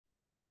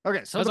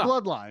Okay, so the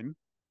Huzzah. Bloodline,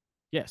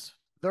 Yes.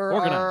 there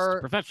Organized, are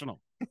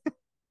professional.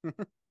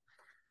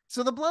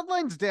 so the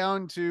Bloodline's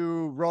down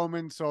to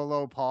Roman,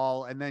 Solo,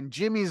 Paul, and then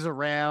Jimmy's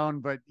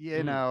around, but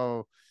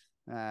Mhm.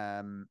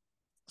 um,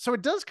 so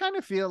it does kind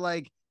of feel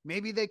like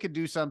maybe they could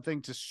do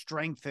something to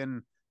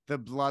strengthen the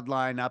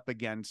Bloodline up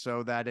again,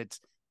 so that it's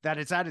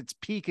at its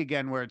peak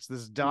again, where it's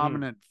this Mhm.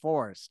 dominant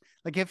force.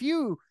 Like if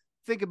you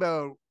think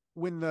about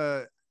when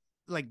the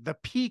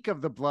peak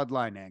of the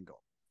Bloodline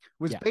angle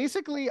was Yeah.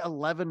 basically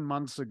 11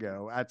 months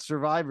ago at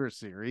Survivor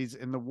Series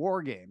in the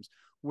War Games,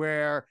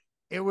 where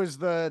it was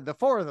the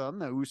four of them,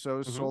 the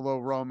Usos, Mhm. Solo,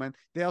 Roman.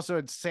 They also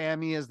had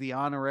Sammy as the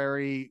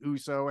honorary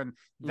Uso, and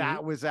Mhm.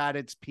 that was at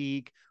its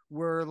peak.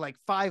 We're like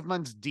 5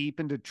 months deep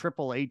into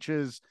Triple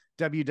H's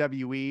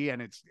WWE,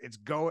 and it's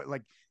going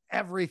like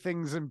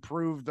everything's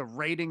improved. The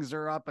ratings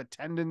are up,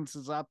 attendance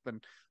is up,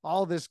 and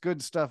all this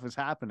good stuff is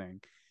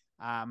happening.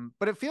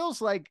 But it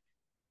feels like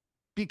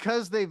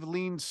because they've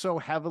leaned so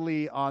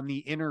heavily on the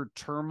inner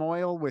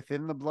turmoil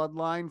within the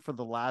bloodline for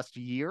the last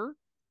year,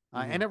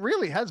 and Mhm. it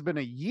really has been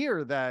a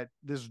year that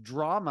this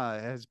drama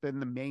has been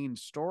the main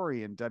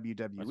story in It's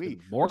WWE,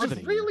 been more than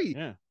a year.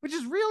 Yeah. which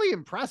is really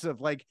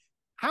impressive. Like,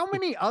 how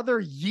many other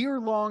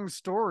year-long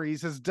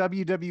stories has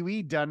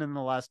WWE done in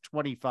the last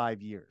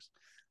 25 years?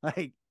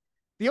 Like,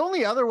 the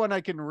only other one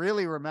I can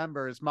really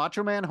remember is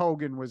Macho Man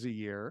Hogan was a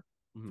year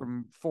Mhm.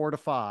 from 4 to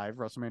 5,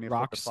 WrestleMania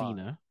 4 to 5.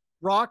 Cena,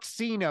 Rock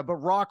Cena, but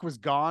Rock was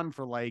gone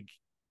for like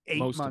eight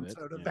most of months it.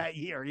 out of Yeah. that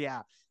year.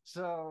 Yeah.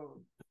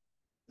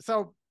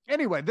 So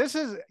anyway, this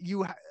is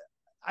you.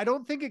 I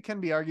don't think it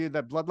can be argued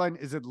that Bloodline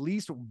is at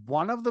least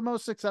one of the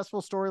most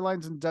successful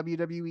storylines in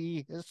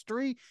WWE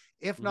history,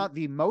 if Mhm. not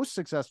the most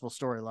successful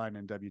storyline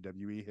in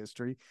WWE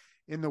history,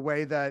 in the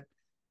way that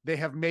they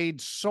have made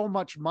so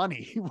much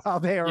money while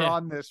they are Yeah.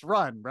 on this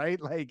run, right?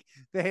 Like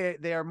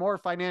they are more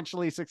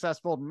financially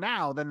successful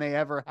now than they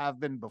ever have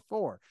been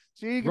before.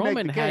 So you can make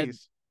Roman the had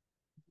case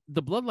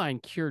the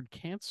bloodline cured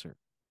cancer.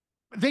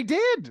 they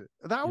did.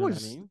 That You know what I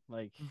was mean?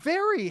 Like,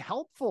 very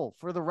helpful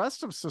for the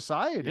rest of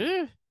society.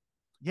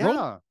 yeah.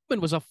 Roman Yeah,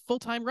 was a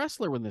full-time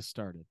wrestler when this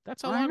started.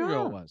 That's how I long ago it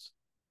know. was.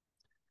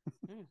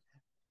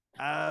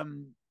 Yeah.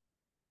 Um,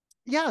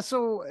 yeah,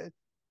 so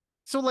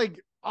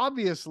like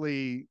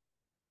obviously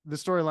the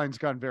storyline's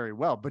gone very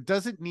well, but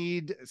does it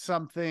need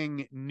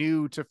something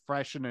new to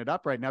freshen it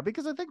up right now?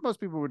 Because I think most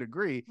people would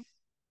agree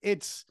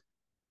it's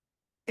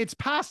it's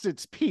past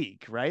its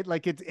peak, right?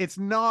 Like it's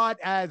not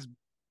as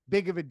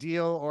big of a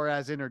deal or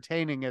as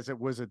entertaining as it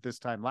was at this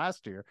time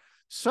last year.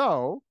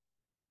 So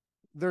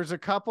there's a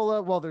couple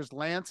of there's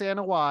Lance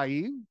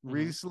Anoa'i Mhm.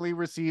 recently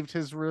received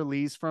his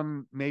release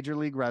from Major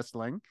League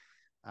Wrestling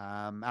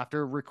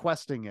after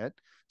requesting it.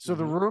 So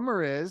the Mhm.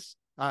 rumor is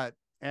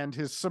and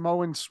his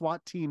Samoan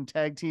SWAT team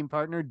tag team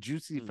partner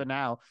Juicy Mhm.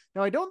 Finau.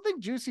 Now I don't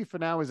think Juicy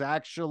Finau is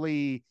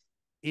actually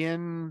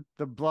in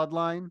the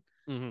bloodline,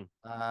 Mhm.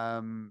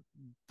 um,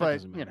 That but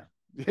doesn't matter.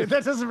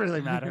 that doesn't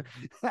really matter.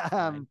 Fine.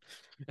 um,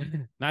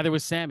 Neither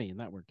was Sammy, and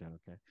that worked out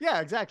okay. Yeah,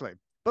 exactly.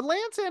 But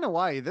Lance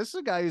Anoa'i, this is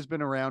a guy who's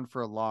been around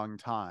for a long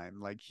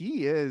time.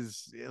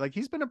 He's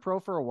been a pro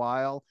for a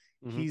while.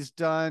 Mhm. He's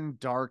done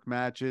dark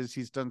matches,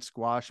 he's done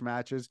squash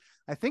matches.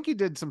 I think he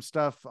did some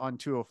stuff on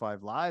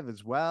 205 Live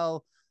as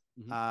well.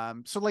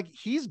 Mhm. So like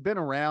he's been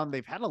around,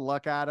 they've had a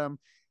look at him.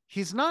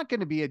 He's not going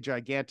to be a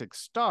gigantic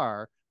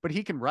star, but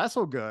he can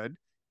wrestle good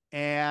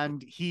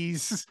and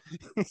he's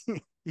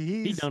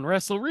He he's done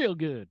wrestle real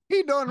good.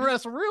 he done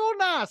wrestle real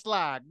nice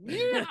like,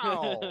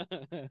 yeah.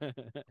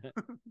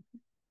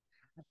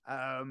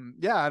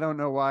 Yeah, I don't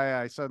know why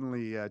I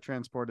suddenly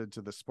transported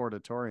to the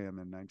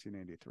Sportatorium in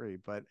 1983,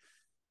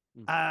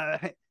 uh,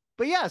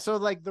 but yeah. So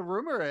like the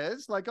rumor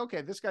is like,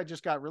 okay, this guy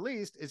just got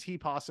released. Is he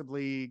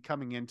possibly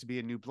coming in to be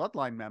a new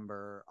Bloodline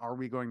member? Are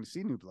we going to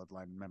see new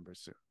Bloodline members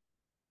soon?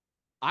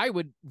 I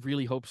would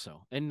really hope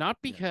so, and not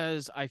Yeah.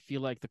 because I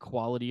feel like the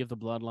quality of the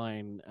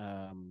bloodline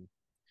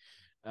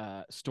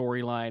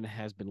storyline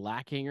has been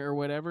lacking or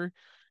whatever.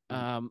 Mhm.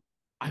 Um,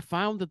 I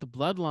found that the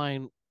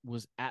bloodline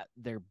was at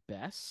their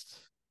best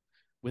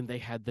when they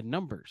had the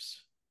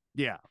numbers,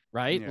 Yeah.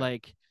 right? Yeah.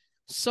 Like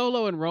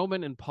Solo and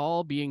Roman and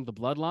Paul being the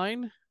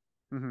bloodline,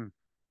 Hmm.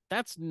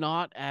 that's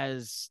not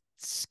as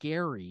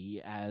scary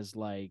as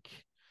like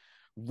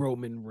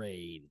Roman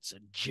Reigns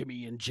and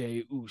Jimmy and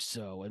Jay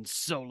Uso and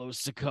Solo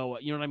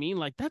Sikoa. You know what I mean?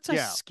 Like that's a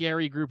Yeah.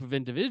 scary group of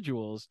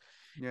individuals,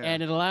 Yeah.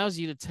 and it allows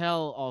you to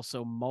tell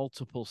also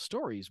multiple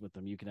stories with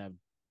them. You can have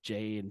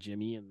Jay and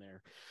Jimmy and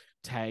their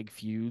tag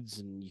feuds,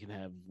 and you can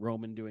have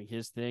Roman doing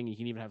his thing. You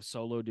can even have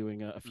Solo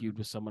doing a feud Hmm.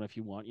 with someone if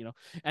you want,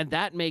 and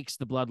that makes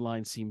the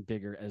bloodline seem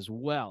bigger as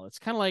well. It's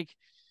kind of like,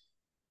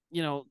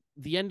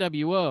 the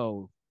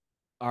NWO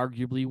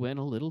arguably went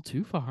a little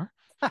too far,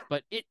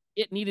 but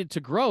it needed to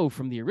grow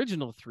from the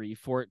original three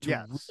for it to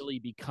Yes. really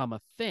become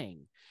a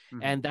thing. Hmm.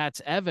 And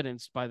that's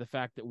evidenced by the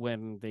fact that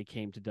when they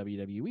came to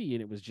WWE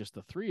and it was just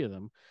the three of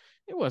them,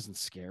 it wasn't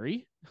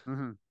scary.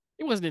 Hmm.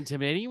 It wasn't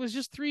intimidating. It was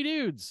just three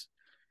dudes.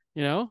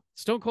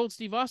 Stone Cold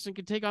Steve Austin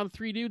could take on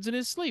three dudes in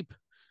his sleep,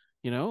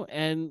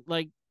 and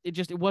like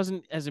it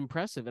wasn't as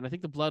impressive. And I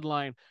think the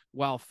Bloodline,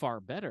 while far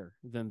better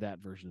than that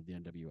version of the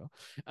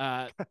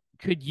NWO,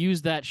 could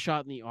use that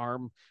shot in the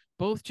arm,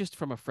 both just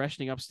from a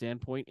freshening up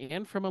standpoint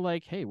and from a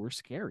like, hey, we're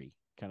scary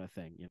kind of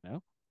thing, you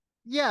know?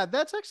 Yeah,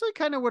 that's actually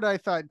kind of what I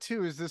thought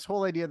too, is this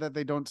whole idea that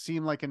they don't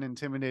seem like an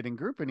intimidating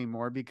group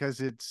anymore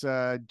because it's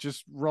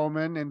just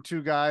Roman and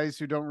two guys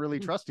who don't really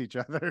trust each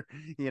other,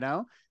 you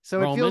know?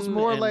 So it feels Roman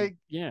more and like,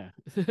 yeah.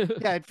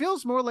 yeah, it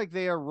feels more like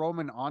they are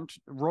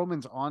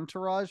Roman's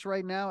entourage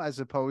right now, as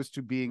opposed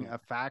to being a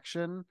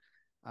faction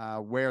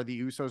where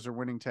the Usos are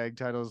winning tag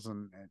titles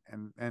and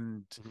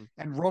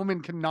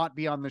Roman cannot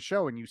be on the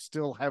show, and you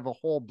still have a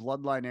whole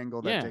bloodline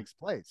angle that Yeah. takes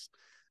place.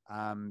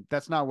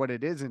 That's not what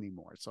it is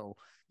anymore. So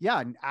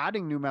yeah,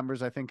 adding new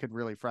members I think could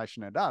really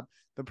freshen it up.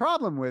 The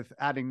problem with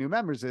adding new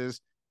members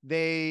is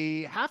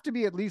they have to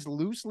be at least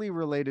loosely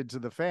related to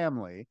the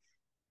family,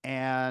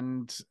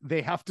 and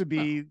they have to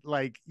be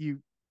like you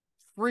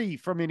free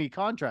from any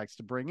contracts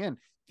to bring in.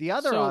 The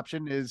other So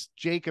option is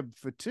Jacob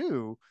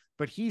Fatu,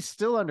 but he's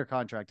still under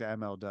contract to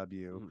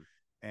MLW.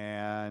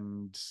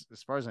 And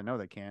as far as I know,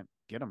 they can't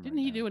get him. Didn't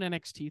right he now. do an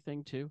NXT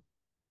thing too?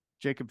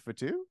 Jacob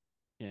Fatu?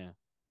 Yeah.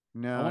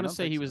 No, I I want to don't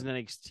say think he so. was in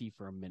NXT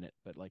for a minute,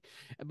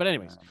 but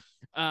anyways,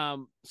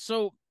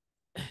 so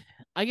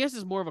I guess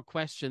it's more of a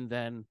question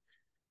than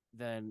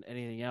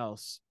anything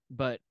else.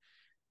 But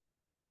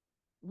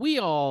we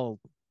all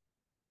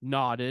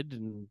nodded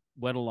and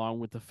went along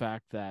with the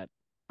fact that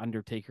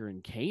Undertaker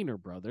and Kane are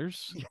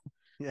brothers.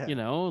 Yeah. You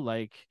know,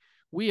 like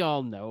we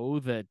all know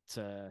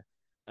that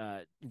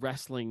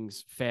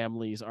wrestling's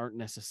families aren't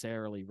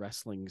necessarily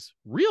wrestling's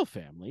real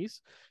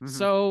families. Mm-hmm.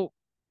 So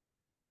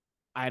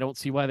I don't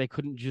see why they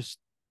couldn't just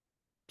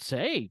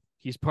say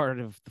he's part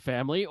of the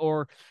family,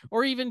 or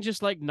even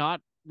just like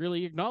not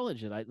really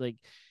acknowledge it. I like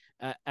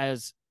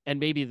as and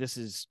maybe this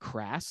is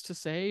crass to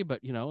say,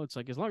 but you know, it's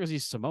like as long as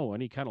he's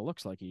Samoan, he kind of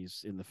looks like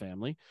he's in the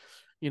family,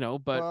 you know.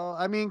 But Well,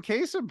 I mean,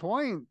 case in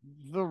point,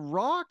 The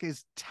Rock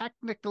is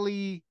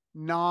technically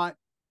not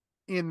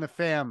in the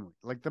family.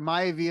 Like the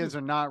Maevias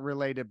are not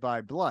related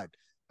by blood,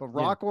 but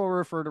yeah, Rock will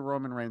refer to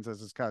Roman Reigns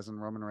as his cousin.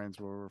 Roman Reigns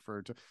will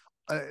refer to,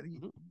 uh,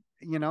 mm-hmm.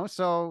 you know,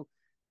 so.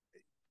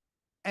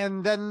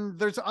 And then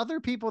there's other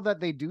people that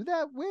they do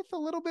that with a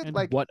little bit, And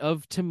like, what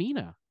of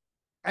Tamina?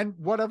 and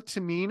what of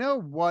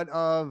Tamina? What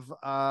of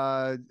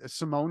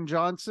Simone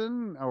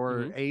Johnson or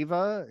Mm-hmm.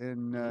 Ava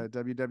in Mm-hmm.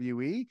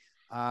 WWE?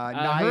 Her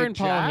Nia and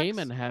Paul Jax.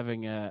 Heyman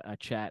having a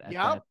chat at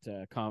Yep.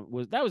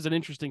 that was an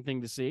interesting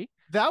thing to see.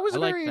 That was I a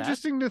like very that.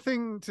 interesting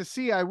thing to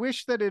see. I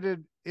wish that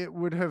it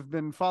would have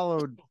been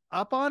followed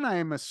up on.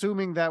 I'm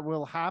assuming that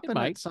will happen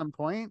at some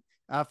point.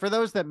 For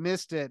those that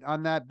missed it,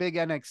 on that big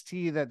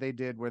NXT that they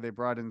did where they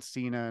brought in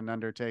Cena and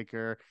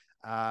Undertaker,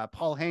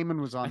 Paul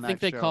Heyman was I on think that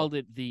they show. called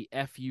it the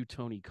 "Fu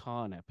Tony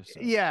Khan"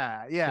 episode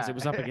Yeah, because it yeah.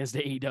 was up against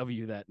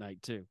AEW that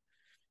night too.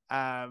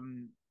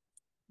 um,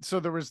 so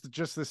there was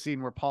just the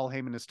scene where Paul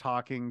Heyman is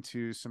talking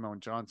to Simone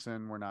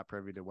Johnson. We're not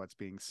privy to what's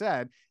being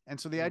said. And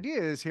so the idea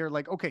is here,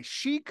 like, okay,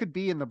 she could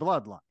be in the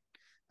bloodline.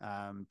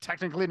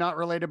 Technically not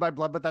related by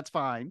blood, but that's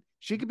fine.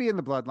 She could be in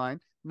the bloodline.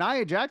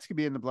 Nia Jax could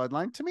be in the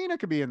bloodline. Tamina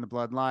could be in the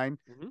bloodline.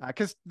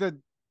 Because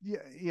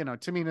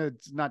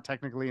Tamina's not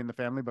technically in the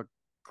family, but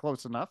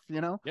close enough,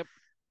 you know? Yep.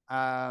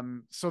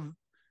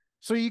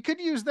 So you could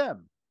use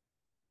them.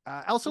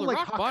 Also, well, like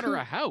Rock bought her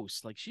a Haku.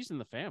 house. Like she's in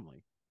the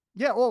family.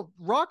 Yeah, well,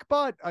 Rock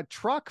bought a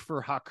truck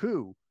for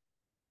Haku.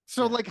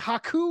 So like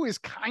Haku is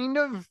kind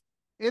of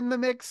in the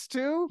mix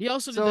too. He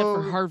also did that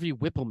for So Harvey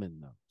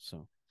Whippleman though.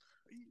 So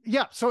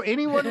yeah, so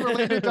anyone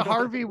related to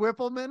Harvey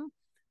Whippleman,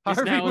 is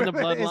Harvey now in the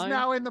Whippleman is bloodline.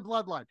 now in the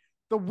bloodline.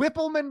 The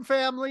Whippleman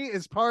family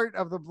is part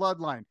of the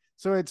bloodline.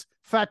 So it's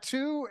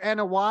Fatu and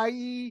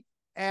Anoa'i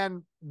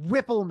and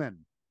Whippleman.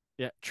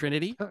 Yeah,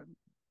 Trinity.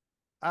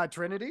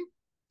 Trinity.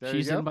 There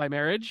She's you go. in by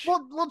marriage.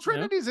 Well,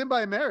 Trinity's in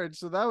by marriage,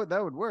 so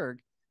that would work.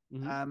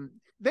 Mm-hmm.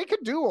 They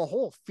could do a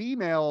whole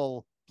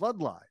female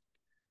bloodline.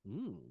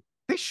 Mm.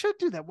 They should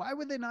do that. Why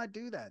would they not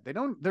do that?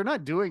 They're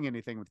not doing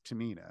anything with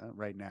Tamina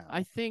right now.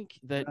 I think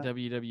that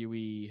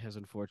WWE has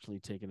unfortunately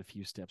taken a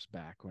few steps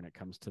back when it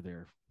comes to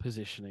their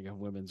positioning of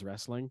women's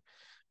wrestling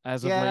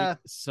as of late.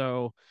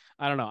 So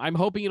I don't know. I'm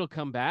hoping it'll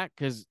come back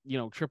because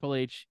Triple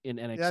H in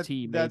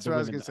NXT made the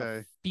women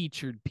a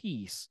featured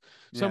piece.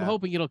 So I'm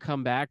hoping it'll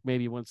come back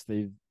maybe once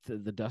the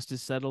dust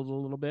is settled a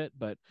little bit.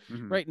 But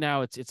right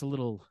now it's a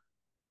little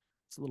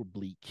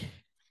bleak.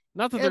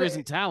 Not that there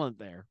isn't talent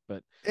there,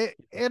 but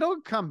it'll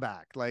come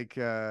back.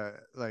 Yeah,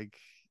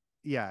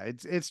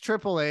 it's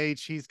Triple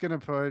H. He's gonna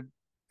put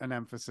an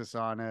emphasis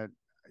on it.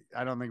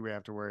 I don't think we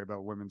have to worry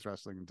about women's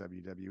wrestling in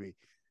WWE.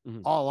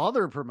 All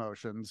other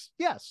promotions,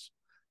 yes,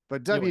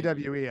 but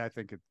WWE, I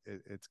think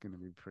it's gonna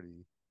be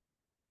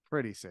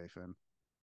pretty safe in.